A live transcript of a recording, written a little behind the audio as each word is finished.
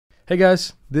Hey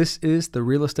guys, this is the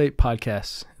Real Estate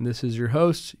Podcast, and this is your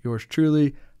host, yours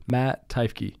truly, Matt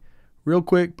Teifke. Real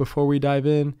quick before we dive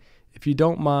in, if you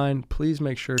don't mind, please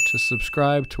make sure to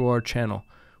subscribe to our channel.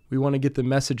 We want to get the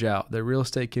message out that real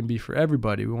estate can be for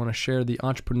everybody. We want to share the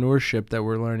entrepreneurship that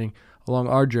we're learning along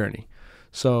our journey.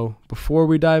 So before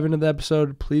we dive into the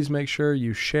episode, please make sure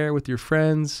you share with your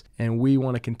friends, and we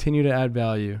want to continue to add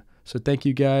value. So thank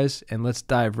you guys, and let's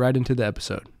dive right into the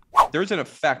episode. There's an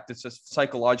effect. It's a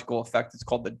psychological effect. It's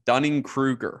called the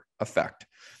Dunning-Kruger effect.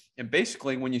 And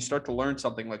basically, when you start to learn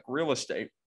something like real estate,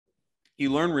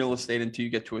 you learn real estate until you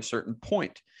get to a certain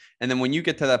point. And then when you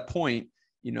get to that point,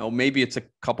 you know, maybe it's a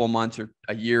couple of months or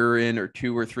a year in or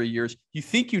 2 or 3 years, you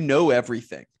think you know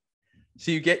everything.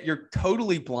 So you're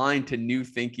totally blind to new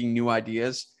thinking, new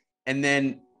ideas. And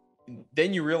then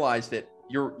you realize that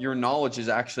your knowledge is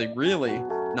actually really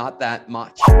not that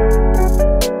much.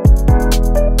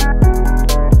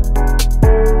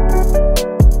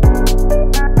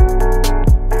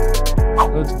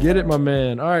 Let's get it, my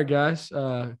man. All right, guys.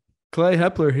 Clay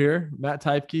Hepler here, Matt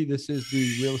Teifke. This is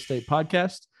the Real Estate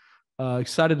Podcast.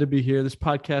 Excited to be here. This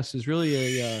podcast is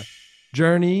really a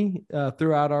journey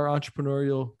throughout our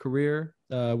entrepreneurial career.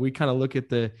 We kind of look at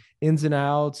the ins and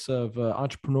outs of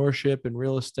entrepreneurship and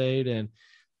real estate and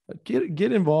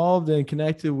get involved and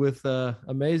connected with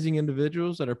amazing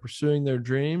individuals that are pursuing their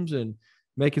dreams and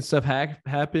making stuff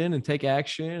happen and take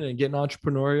action and getting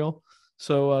entrepreneurial.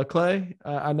 So Clay,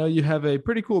 I know you have a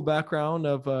pretty cool background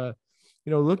of,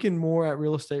 looking more at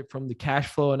real estate from the cash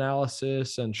flow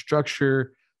analysis and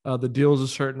structure the deals a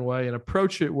certain way and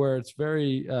approach it where it's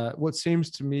very, what seems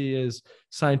to me is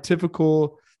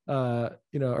scientifical,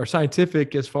 or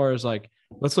scientific as far as like,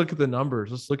 let's look at the numbers,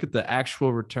 let's look at the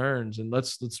actual returns and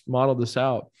let's model this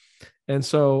out. And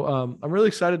so I'm really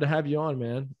excited to have you on,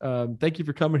 man. Thank you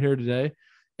for coming here today.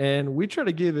 And we try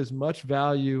to give as much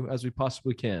value as we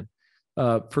possibly can.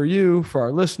 For you, for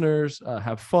our listeners,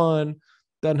 have fun.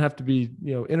 Doesn't have to be,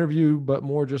 interview, but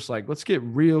more just like, let's get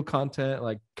real content,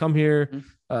 like come here,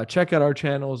 check out our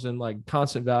channels and like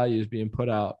constant value is being put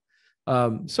out.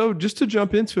 So just to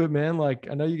jump into it, man, like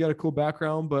I know you got a cool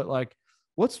background, but like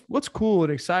what's cool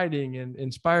and exciting and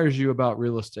inspires you about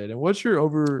real estate? And what's your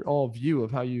overall view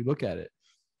of how you look at it?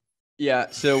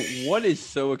 Yeah. So what is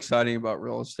so exciting about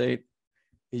real estate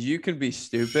is you can be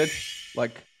stupid,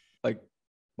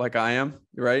 like I am,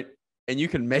 right? And you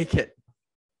can make it.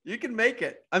 You can make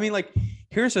it. I mean, like,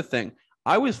 here's the thing.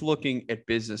 I was looking at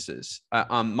businesses.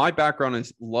 My background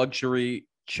is luxury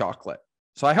chocolate.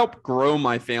 So I helped grow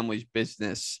my family's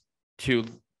business to,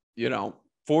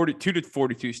 42 to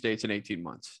 42 states in 18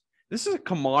 months. This is a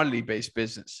commodity-based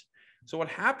business. So what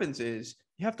happens is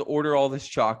you have to order all this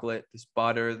chocolate, this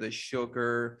butter, this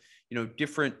sugar,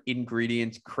 different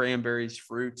ingredients, cranberries,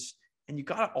 fruits, and you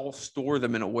got to all store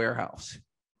them in a warehouse.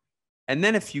 And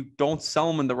then if you don't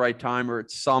sell them in the right time or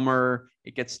it's summer,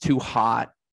 it gets too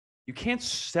hot, you can't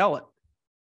sell it.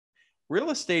 Real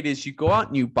estate is you go out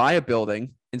and you buy a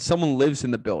building and someone lives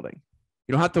in the building.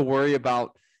 You don't have to worry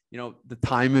about, the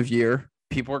time of year.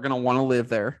 People are going to want to live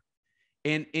there.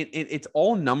 And it's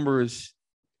all numbers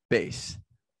based.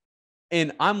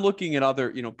 And I'm looking at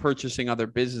other, purchasing other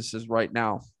businesses right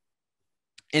now.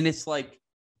 And it's like,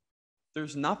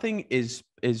 there's nothing as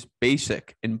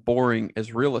basic and boring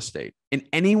as real estate, and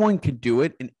anyone can do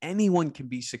it and anyone can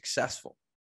be successful.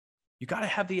 You got to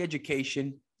have the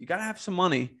education, you got to have some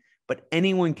money, but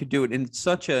anyone could do it. And it's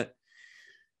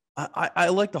I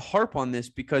like to harp on this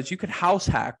because you could house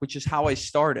hack, which is how I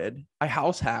started. I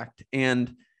house hacked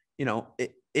and,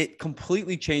 it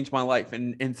completely changed my life.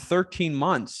 And in 13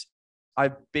 months,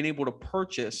 I've been able to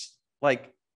purchase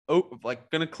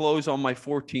going to close on my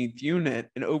 14th unit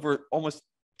and over almost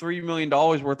 $3 million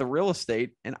worth of real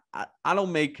estate. And I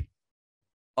don't make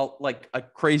a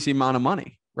crazy amount of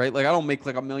money, right? Like I don't make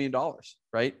like $1 million.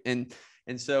 Right. And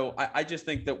so I just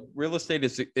think that real estate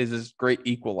is this great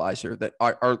equalizer that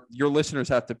your listeners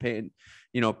have to pay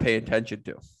attention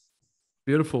to.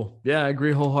 Beautiful. Yeah, I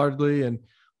agree wholeheartedly. And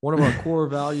one of our core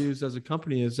values as a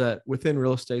company is that within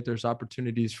real estate, there's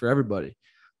opportunities for everybody.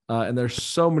 And there's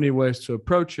so many ways to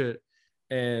approach it.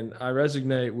 And I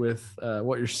resonate with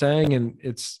what you're saying. And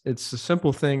it's a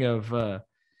simple thing of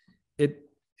it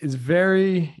is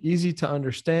very easy to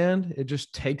understand. It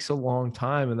just takes a long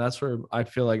time. And that's where I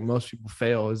feel like most people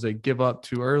fail is they give up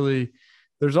too early.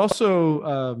 There's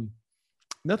also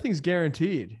nothing's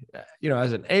guaranteed.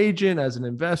 As an agent, as an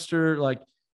investor, like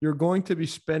you're going to be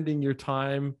spending your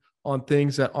time on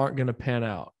things that aren't going to pan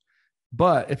out.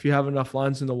 But if you have enough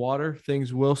lines in the water,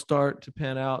 things will start to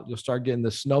pan out. You'll start getting the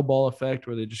snowball effect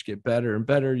where they just get better and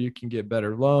better. You can get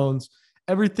better loans.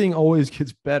 Everything always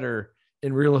gets better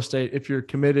in real estate if you're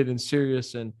committed and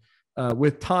serious. And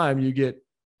with time, you get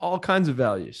all kinds of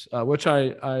values, which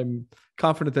I'm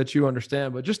confident that you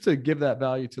understand. But just to give that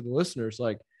value to the listeners,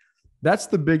 like that's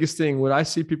the biggest thing. What I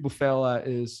see people fail at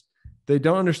is they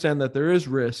don't understand that there is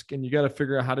risk, and you got to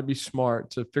figure out how to be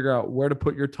smart to figure out where to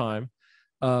put your time.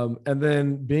 And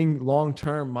then being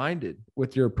long-term minded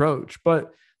with your approach.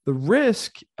 But the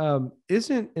risk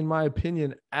isn't, in my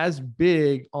opinion, as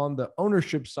big on the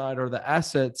ownership side or the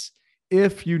assets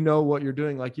if you know what you're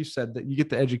doing. Like you said, that you get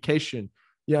the education,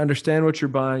 you understand what you're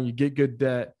buying, you get good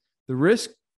debt. The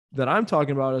risk that I'm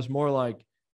talking about is more like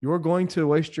you're going to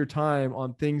waste your time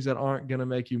on things that aren't going to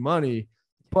make you money,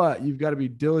 but you've got to be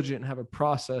diligent and have a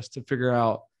process to figure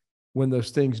out when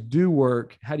those things do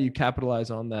work, how do you capitalize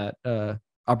on that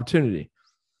opportunity?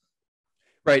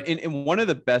 Right. And one of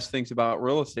the best things about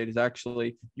real estate is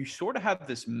actually you sort of have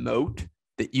this moat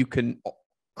that you can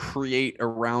create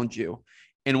around you.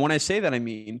 And when I say that, I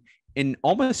mean, in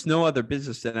almost no other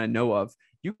business that I know of,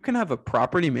 you can have a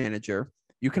property manager,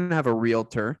 you can have a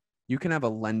realtor, you can have a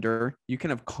lender, you can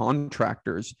have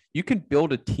contractors, you can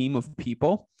build a team of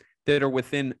people that are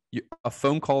within a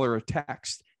phone call or a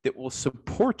text that will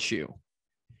support you.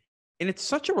 And it's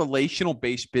such a relational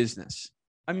based business.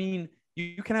 I mean,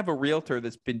 you can have a realtor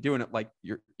that's been doing it like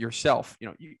yourself. You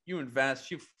know, you invest,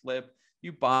 you flip,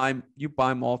 you buy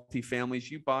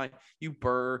multifamilies, you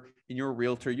burr, and you're a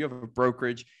realtor, you have a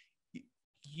brokerage.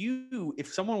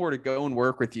 If someone were to go and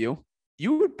work with you,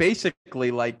 you would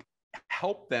basically like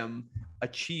help them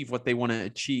achieve what they want to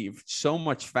achieve so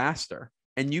much faster.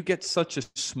 And you get such a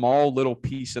small little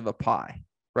piece of the pie,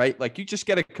 right? Like you just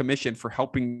get a commission for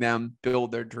helping them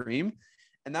build their dream.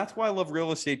 And that's why I love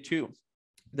real estate too.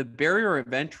 The barrier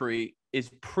of entry is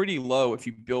pretty low if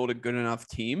you build a good enough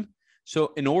team.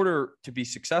 So in order to be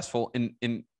successful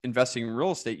in investing in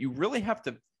real estate, you really have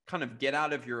to kind of get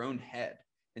out of your own head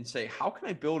and say, how can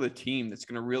I build a team that's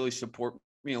going to really support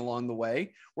me along the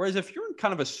way? Whereas if you're in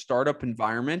kind of a startup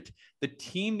environment, the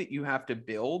team that you have to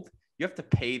build, you have to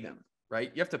pay them,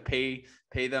 right? You have to pay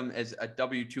them as a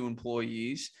W-2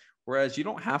 employees, whereas you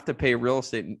don't have to pay a real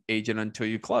estate agent until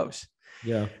you close.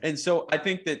 Yeah. And so I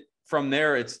think that from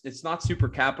there, it's not super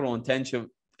capital intensive.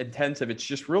 It's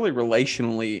just really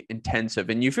relationally intensive.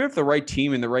 And if you have the right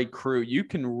team and the right crew, you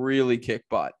can really kick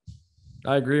butt.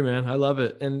 I agree, man. I love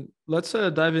it. And let's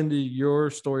dive into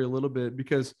your story a little bit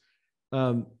because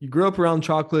you grew up around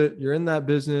chocolate. You're in that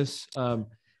business.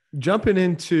 Jumping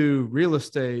into real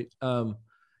estate,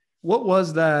 what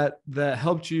was that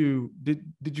helped you?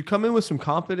 Did you come in with some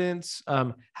confidence?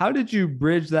 How did you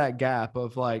bridge that gap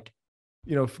of like,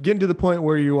 getting to the point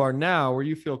where you are now, where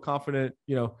you feel confident,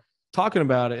 talking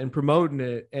about it and promoting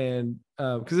it? And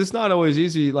because it's not always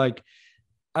easy. Like,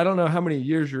 I don't know how many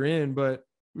years you're in, but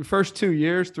the first 2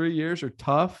 years, 3 years are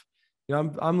tough.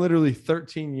 I'm literally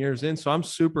 13 years in, so I'm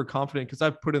super confident because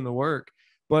I've put in the work.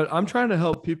 But I'm trying to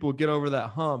help people get over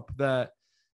that hump that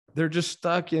they're just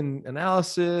stuck in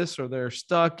analysis or they're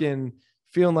stuck in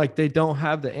feeling like they don't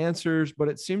have the answers. But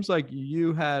it seems like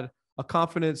you had a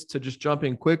confidence to just jump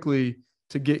in quickly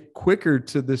to get quicker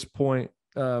to this point,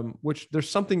 which there's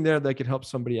something there that could help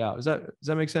somebody out. Does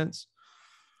that make sense?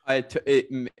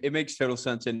 It makes total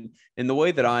sense. And in the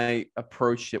way that I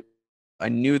approached it, I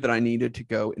knew that I needed to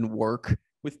go and work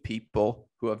with people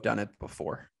who have done it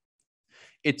before.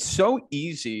 It's so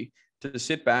easy to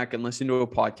sit back and listen to a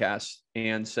podcast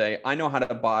and say, I know how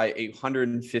to buy a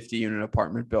 150 unit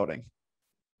apartment building,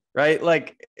 right?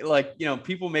 Like,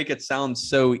 people make it sound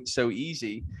so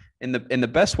easy. And the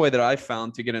best way that I've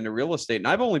found to get into real estate, and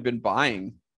I've only been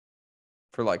buying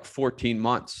for like 14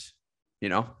 months,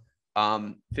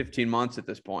 15 months at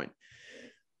this point.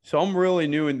 So I'm really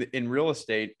new in real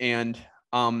estate. And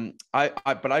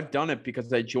but I've done it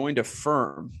because I joined a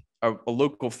firm, a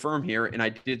local firm here, and I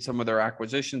did some of their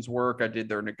acquisitions work. I did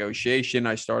their negotiation.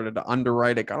 I started to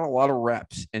underwrite. I got a lot of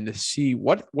reps and to see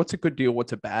what's a good deal,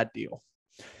 what's a bad deal.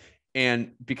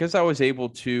 And because I was able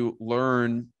to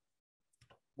learn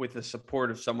with the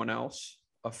support of someone else,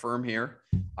 a firm here,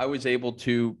 I was able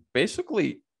to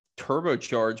basically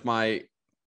turbocharge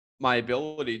my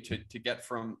ability to get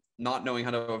from not knowing how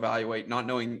to evaluate, not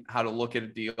knowing how to look at a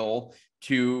deal,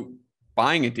 to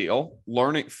buying a deal,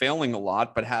 failing a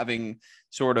lot, but having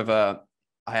sort of I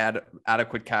had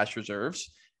adequate cash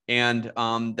reserves. And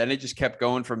then it just kept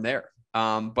going from there.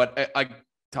 But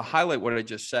to highlight what I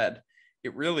just said,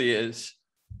 it really is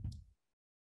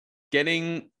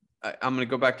I'm going to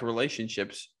go back to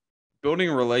relationships, building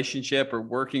a relationship or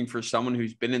working for someone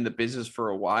who's been in the business for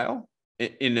a while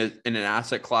in an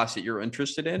asset class that you're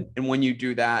interested in. And when you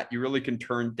do that, you really can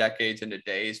turn decades into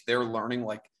days. They're learning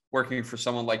like working for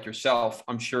someone like yourself,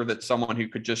 I'm sure that someone who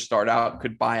could just start out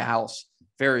could buy a house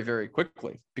very, very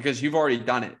quickly because you've already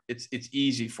done it. It's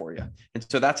easy for you. And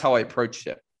so that's how I approached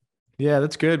it. Yeah,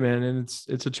 that's good, man. And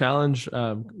it's a challenge.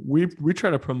 We try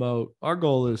to promote. Our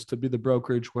goal is to be the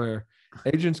brokerage where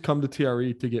agents come to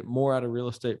TRE to get more out of real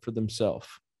estate for themselves.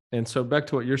 And so back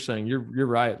to what you're saying, you're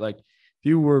right. Like if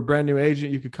you were a brand new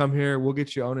agent, you could come here. We'll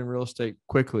get you owning real estate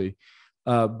quickly.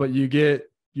 But you get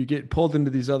pulled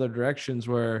into these other directions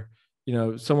where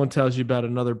someone tells you about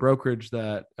another brokerage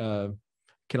that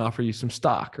can offer you some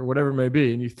stock or whatever it may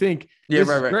be, and you think this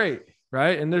is great,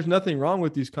 right? And there's nothing wrong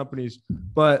with these companies,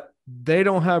 but they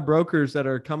don't have brokers that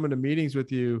are coming to meetings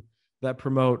with you that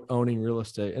promote owning real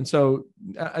estate. And so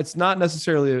it's not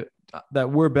necessarily that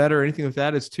we're better or anything like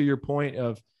that. It's to your point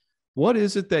of what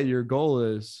is it that your goal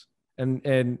is,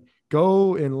 and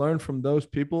go and learn from those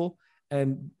people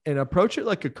and approach it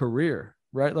like a career,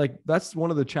 right? Like that's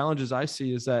one of the challenges I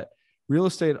see is that real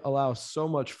estate allows so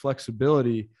much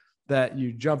flexibility that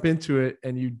you jump into it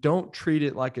and you don't treat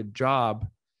it like a job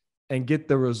and get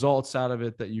the results out of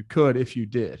it that you could if you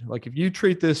did. Like if you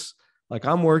treat this like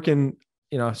I'm working,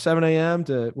 7 a.m.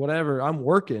 to whatever, I'm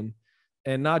working,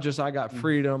 and not just I got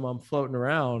freedom, I'm floating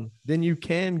around, then you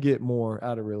can get more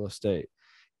out of real estate.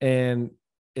 And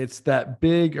it's that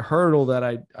big hurdle that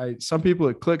I some people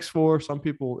it clicks for, some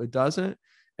people it doesn't.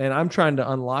 And I'm trying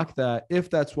to unlock that if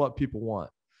that's what people want.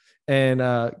 And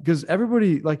because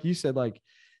everybody, like you said, like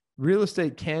real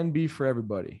estate can be for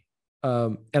everybody.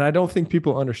 And I don't think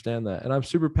people understand that. And I'm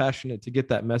super passionate to get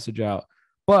that message out,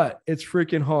 but it's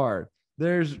freaking hard.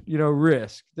 There's,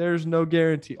 risk. There's no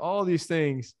guarantee, all these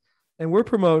things. And we're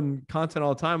promoting content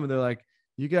all the time. And they're like,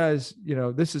 you guys,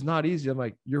 this is not easy. I'm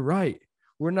like, you're right.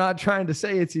 We're not trying to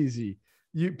say it's easy.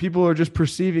 People are just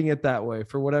perceiving it that way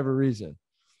for whatever reason.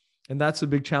 And that's a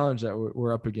big challenge that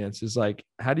we're up against is like,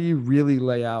 how do you really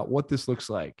lay out what this looks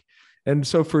like? And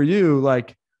so for you,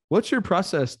 like, what's your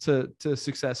process to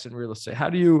success in real estate? How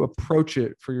do you approach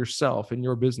it for yourself and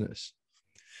your business?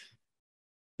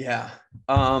 Yeah.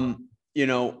 I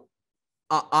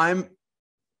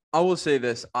will say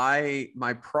this.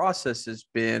 My process has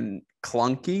been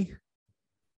clunky.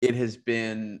 It has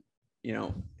been,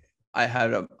 I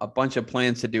had a bunch of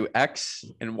plans to do X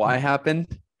and Y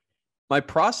happened. My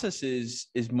process is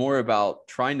more about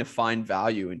trying to find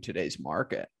value in today's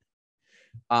market.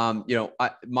 I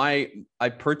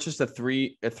purchased a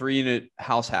three unit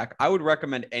house hack. I would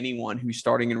recommend anyone who's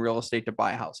starting in real estate to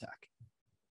buy a house hack.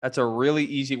 That's a really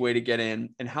easy way to get in.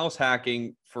 And house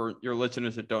hacking, for your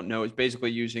listeners that don't know, is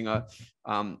basically using a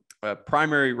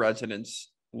primary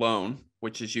residence loan,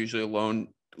 which is usually a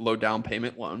low down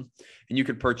payment loan. And you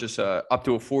could purchase up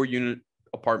to a 4-unit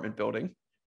apartment building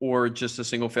or just a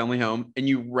single family home. And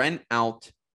you rent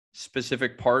out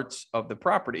specific parts of the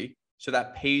property. So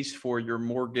that pays for your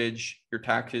mortgage, your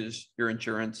taxes, your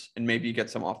insurance, and maybe you get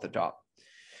some off the top.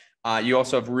 You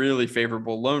also have really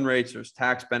favorable loan rates. There's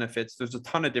tax benefits. There's a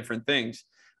ton of different things.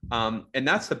 And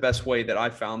that's the best way that I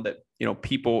found that,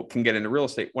 people can get into real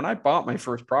estate. When I bought my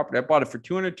first property, I bought it for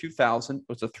 $202,000. It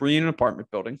was a 3-unit apartment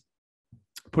building.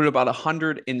 Put about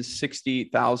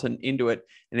 $160,000 into it,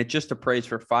 and it just appraised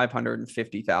for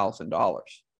 $550,000.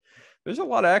 There's a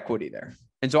lot of equity there.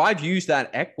 And so I've used that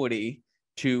equity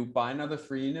to buy another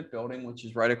 3-unit building, which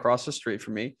is right across the street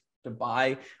from me, to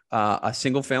buy a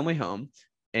single family home,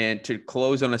 and to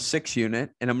close on a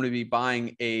 6-unit. And I'm going to be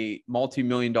buying a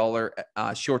multi-million-dollar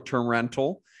short-term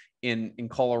rental in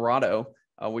Colorado,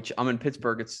 which I'm in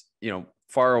Pittsburgh. It's,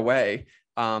 far away,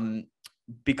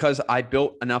 because I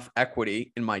built enough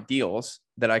equity in my deals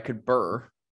that I could burr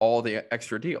all the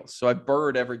extra deals. So I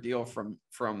burred every deal from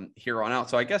here on out.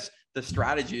 So I guess the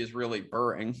strategy is really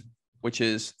burring, which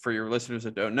is, for your listeners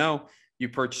that don't know, you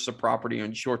purchase a property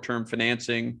on short-term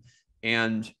financing.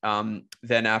 And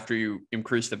then after you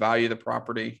increase the value of the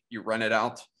property, you rent it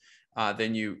out.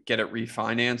 Then you get it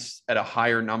refinanced at a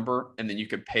higher number, and then you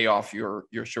could pay off your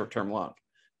short-term loan.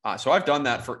 So I've done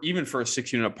that even for a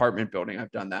 6-unit apartment building.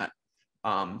 I've done that,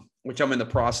 which I'm in the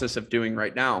process of doing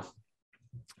right now.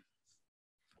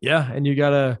 Yeah. And you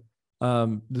gotta,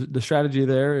 the strategy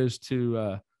there is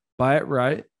to buy it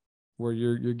right, where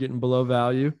you're getting below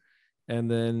value, and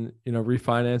then,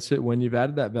 refinance it when you've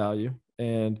added that value.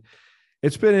 And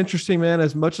it's been interesting, man.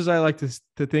 As much as I like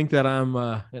to think that I'm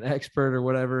an expert or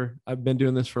whatever, I've been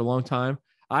doing this for a long time.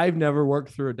 I've never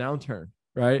worked through a downturn,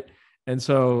 right? And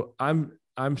so I'm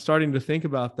starting to think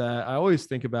about that. I always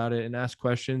think about it and ask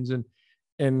questions,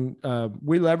 and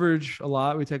we leverage a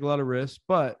lot. We take a lot of risks,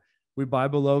 but we buy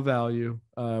below value.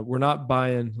 We're not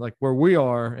buying like where we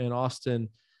are in Austin.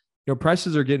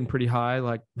 Prices are getting pretty high,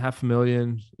 like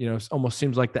 $500,000. It almost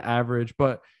seems like the average,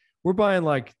 but we're buying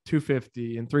like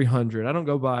 250 and 300. I don't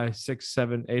go buy six,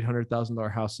 seven,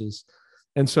 $800,000 houses.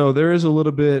 And so there is a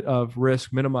little bit of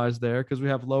risk minimized there because we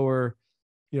have lower,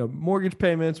 mortgage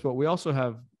payments, but we also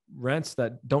have rents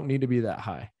that don't need to be that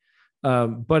high.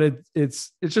 But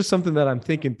it's just something that I'm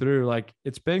thinking through. Like,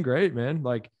 it's been great, man.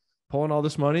 Like, pulling all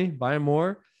this money, buying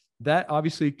more. That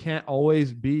obviously can't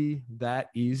always be that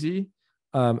easy,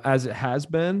 as it has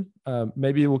been.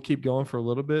 Maybe it will keep going for a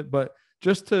little bit, but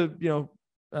just to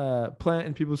plant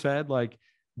in people's head, like,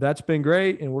 that's been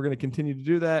great, and we're going to continue to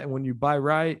do that. And when you buy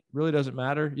right, really doesn't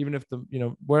matter, even if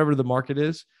wherever the market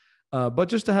is. But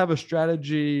just to have a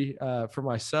strategy for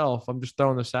myself, I'm just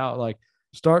throwing this out, like,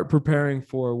 start preparing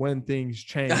for when things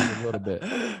change a little bit.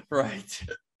 Right.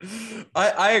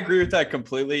 I agree with that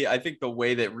completely. I think the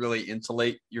way that really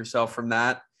insulate yourself from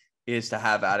that is to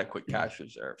have adequate cash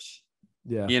reserves.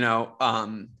 Yeah.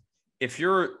 If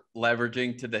you're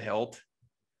leveraging to the hilt,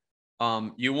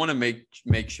 you want to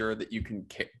make sure that you can,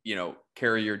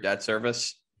 carry your debt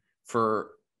service for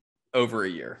over a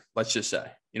year. Let's just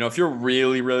say, if you're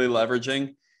really, really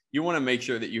leveraging, you want to make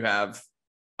sure that you have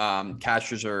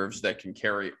cash reserves that can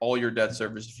carry all your debt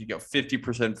service. If you go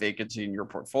 50% vacancy in your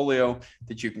portfolio,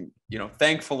 that you can,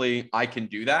 thankfully I can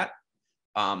do that.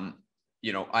 I'm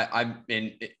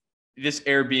in this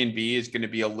Airbnb is going to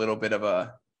be a little bit of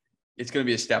it's going to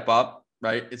be a step up,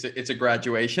 right? It's a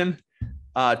graduation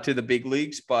to the big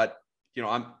leagues, but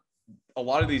a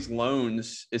lot of these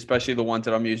loans, especially the ones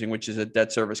that I'm using, which is a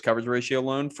debt service coverage ratio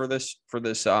loan for this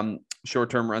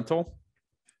short-term rental,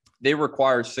 they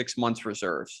require 6 months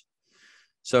reserves.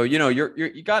 So,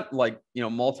 you got like,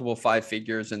 multiple 5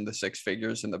 figures and the 6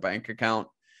 figures in the bank account.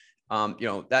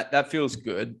 That feels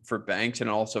good for banks, and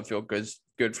it also feel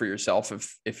good for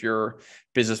yourself if your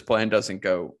business plan doesn't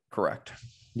go correct.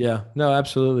 Yeah, no,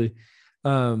 absolutely.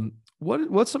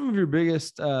 What's some of your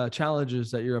biggest challenges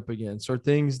that you're up against, or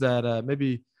things that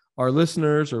maybe our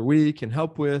listeners or we can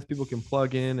help with, people can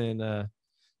plug in and,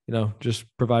 just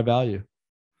provide value?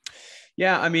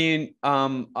 Yeah, I mean,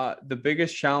 the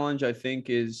biggest challenge I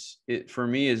think for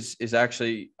me is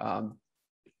actually,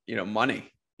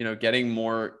 money. Getting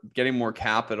more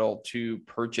capital to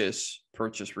purchase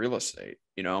real estate.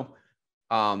 Debt,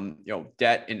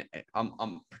 and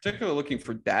I'm particularly looking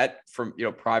for debt from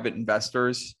private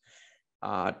investors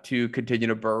to continue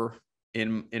to burr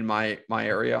in my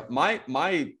area.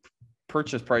 My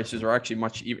purchase prices are actually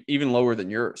much even lower than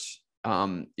yours.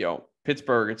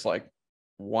 Pittsburgh, it's like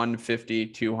 150,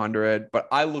 200, but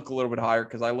I look a little bit higher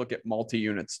because I look at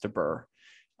multi-units to burr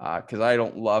because I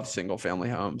don't love single family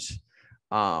homes.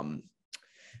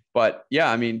 But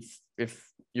yeah, I mean, if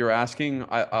you're asking,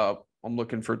 I'm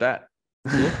looking for debt.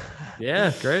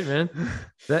 Yeah, great, man.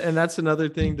 That's another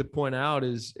thing to point out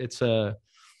is it's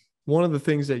one of the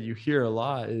things that you hear a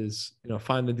lot is,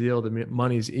 find the deal, the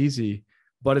money's easy,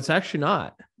 but it's actually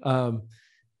not.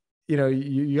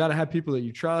 You got to have people that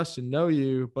you trust and know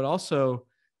you, but also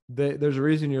there's a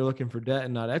reason you're looking for debt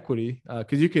and not equity.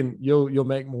 Cause you'll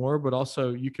make more, but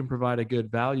also you can provide a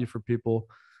good value for people.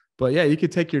 But yeah, you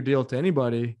could take your deal to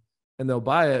anybody and they'll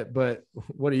buy it, but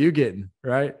what are you getting?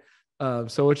 Right.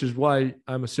 So which is why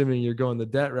I'm assuming you're going the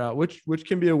debt route, which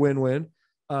can be a win-win.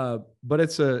 But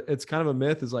it's kind of a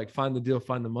myth, is like, find the deal,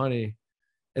 find the money.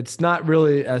 It's not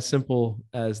really as simple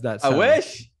as that sounds. I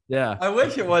wish. Yeah. I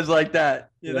wish it was like that.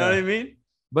 You know what I mean?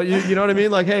 But you know what I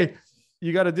mean? Like, hey,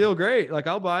 you got a deal. Great. Like,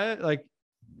 I'll buy it. Like,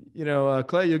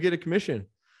 Clay, you'll get a commission.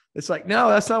 It's like, no,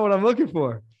 that's not what I'm looking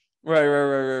for.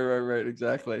 Right.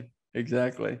 Exactly.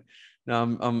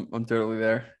 No, I'm totally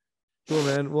there. Cool,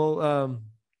 man. Well,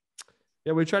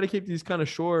 yeah, we try to keep these kind of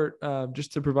short,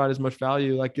 just to provide as much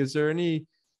value. Like, is there any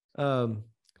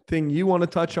thing you want to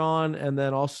touch on? And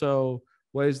then also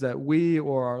ways that we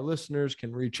or our listeners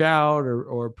can reach out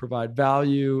or provide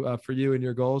value for you and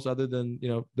your goals, other than,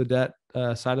 the debt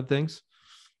side of things?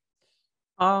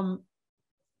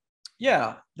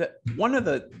 Yeah. One of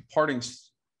the parting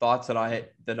thoughts that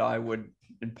I would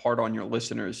impart on your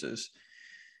listeners is,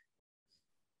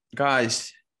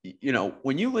 guys,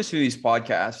 when you listen to these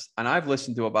podcasts, and I've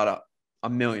listened to about a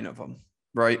million of them,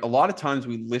 right? A lot of times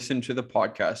we listen to the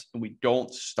podcast and we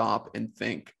don't stop and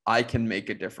think, I can make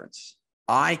a difference.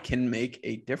 I can make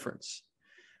a difference.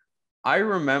 I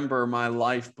remember my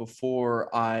life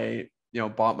before I,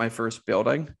 bought my first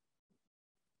building.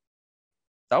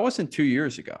 That wasn't 2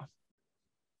 years ago.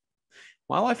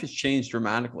 My life has changed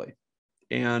dramatically.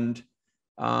 And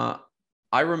I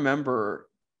remember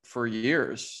for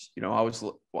years, I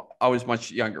was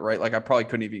much younger, right? Like, I probably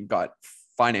couldn't even got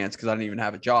finance because I didn't even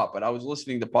have a job, but I was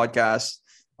listening to podcasts.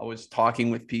 I was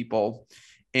talking with people,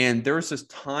 and there was this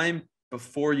time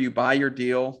before you buy your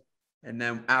deal, And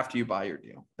then after you buy your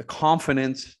deal, the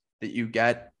confidence that you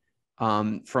get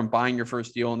from buying your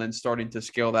first deal and then starting to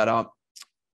scale that up,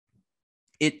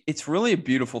 it's really a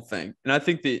beautiful thing. And I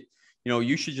think that,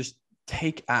 you should just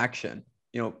take action,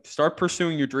 start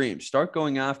pursuing your dreams, start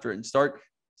going after it, and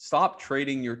stop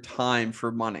trading your time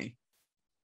for money.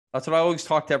 That's what I always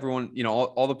talk to everyone,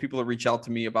 all the people that reach out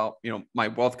to me about, my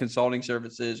wealth consulting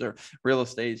services or real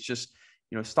estate. It's just,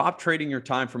 stop trading your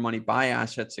time for money, buy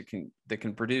assets that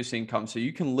can produce income so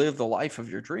you can live the life of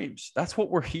your dreams. That's what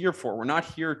we're here for. We're not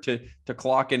here to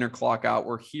clock in or clock out.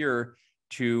 We're here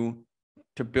to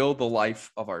build the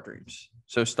life of our dreams.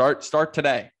 So start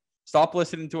today. Stop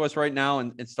listening to us right now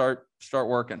and start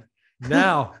working.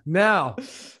 Now.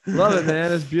 Love it,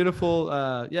 man. It's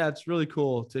beautiful. Yeah, it's really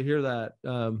cool to hear that.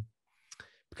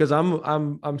 Because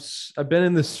I've been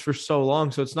in this for so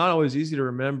long, so it's not always easy to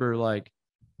remember, like,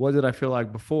 what did I feel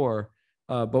like before?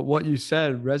 But what you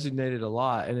said resonated a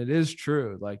lot, and it is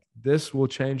true. Like, this will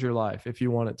change your life if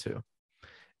you want it to.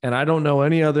 And I don't know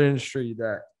any other industry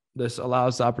that this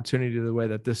allows the opportunity the way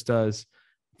that this does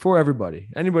for everybody.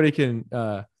 Anybody can,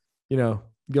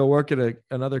 go work at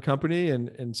another company,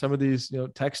 and some of these,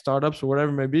 tech startups or whatever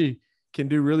it may be can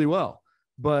do really well.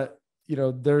 But,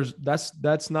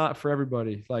 that's not for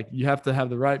everybody. Like, you have to have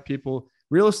the right people.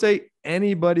 Real estate,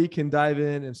 anybody can dive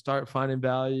in and start finding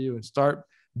value and start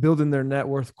building their net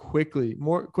worth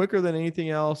quicker than anything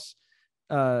else,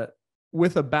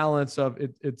 with a balance of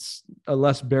it. It's a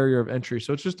less barrier of entry.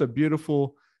 So it's just a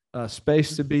beautiful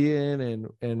space to be in.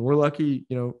 And we're lucky,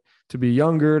 to be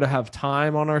younger, to have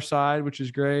time on our side, which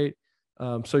is great.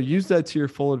 So use that to your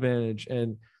full advantage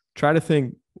and try to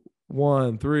think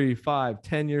 1, 3, 5,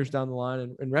 10 years down the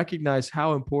line, and recognize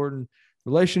how important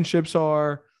relationships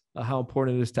are, how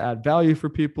important it is to add value for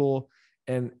people,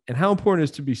 and how important it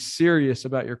is to be serious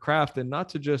about your craft and not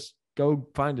to just go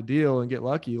find a deal and get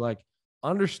lucky. Like,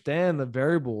 understand the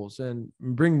variables and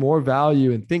bring more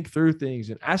value and think through things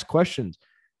and ask questions.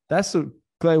 That's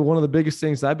Clay, one of the biggest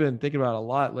things I've been thinking about a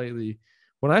lot lately.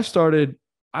 When I started,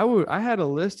 I had a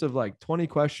list of like 20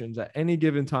 questions at any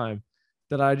given time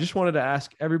that I just wanted to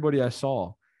ask everybody I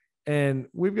saw. And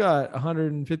we've got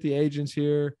 150 agents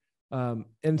here.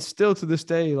 And still to this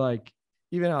day, like,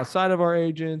 even outside of our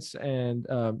agents and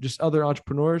just other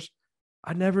entrepreneurs,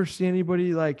 I never see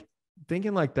anybody like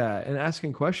thinking like that and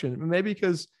asking questions. Maybe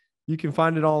because you can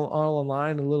find it all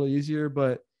online a little easier,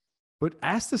 but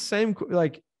ask the same,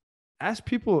 like, ask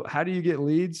people, how do you get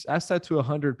leads? Ask that to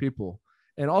 100 people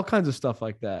and all kinds of stuff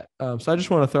like that. So I just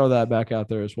want to throw that back out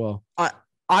there as well.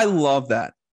 I love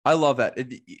that.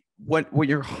 What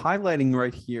you're highlighting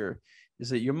right here is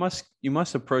that you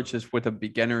must approach this with a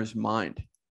beginner's mind.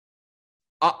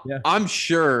 I'm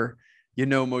sure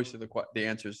most of the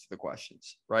answers to the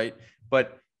questions, right?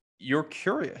 But you're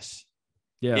curious.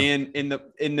 Yeah. And in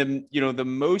the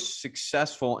most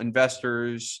successful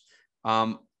investors,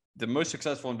 the most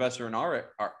successful investor in our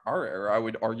era, I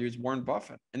would argue, is Warren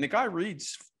Buffett. And the guy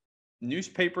reads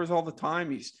newspapers all the time.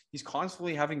 He's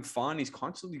constantly having fun. He's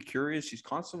constantly curious. He's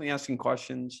constantly asking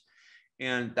questions.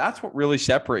 And that's what really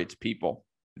separates people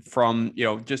from,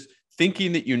 just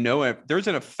thinking that there's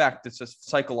an effect. It's a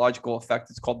psychological effect.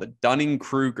 It's called the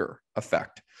Dunning-Kruger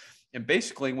effect. And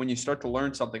basically, when you start to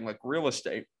learn something like real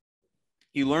estate,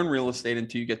 you learn real estate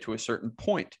until you get to a certain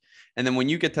point. And then when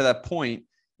you get to that point,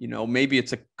 maybe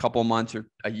it's a couple months or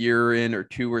a year in or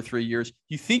 2 or 3 years,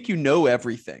 you think you know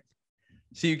everything.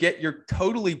 So you're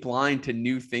totally blind to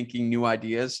new thinking, new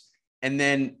ideas. And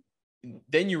then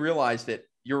you realize that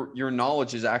your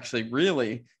knowledge is actually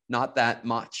really not that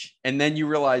much. And then you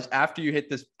realize, after you hit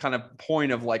this kind of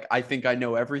point of like, I think I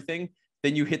know everything,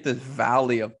 then you hit this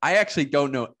valley of, I actually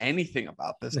don't know anything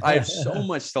about this. I have so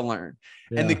much to learn.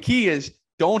 Yeah. And the key is,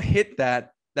 don't hit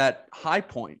that high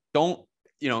point. Don't,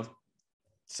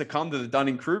 succumb to the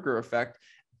Dunning-Kruger effect.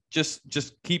 Just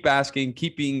keep asking,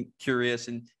 keep being curious,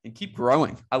 and keep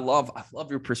growing. I love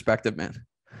your perspective, man.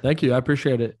 Thank you. I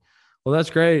appreciate it. Well, that's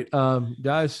great.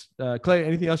 Guys, Clay,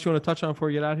 anything else you want to touch on before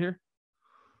we get out of here?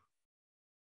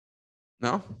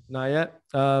 No, not yet.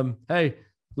 Hey,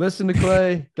 listen to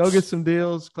Clay, go get some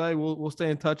deals. Clay, we'll stay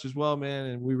in touch as well, man.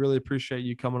 And we really appreciate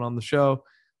you coming on the show.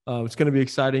 It's going to be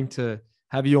exciting to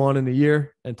have you on in a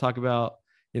year and talk about,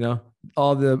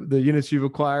 all the units you've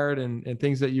acquired and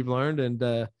things that you've learned,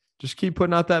 and just keep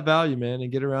putting out that value, man,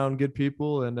 and get around good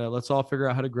people, and let's all figure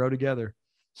out how to grow together.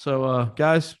 So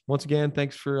guys, once again,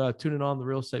 thanks for tuning on the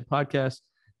Real Estate Podcast.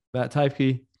 Matt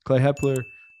Teifke, Clay Hepler.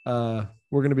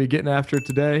 We're going to be getting after it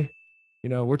today.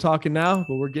 We're talking now,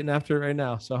 but we're getting after it right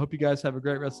now. So I hope you guys have a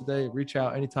great rest of the day. Reach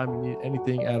out anytime you need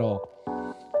anything at all.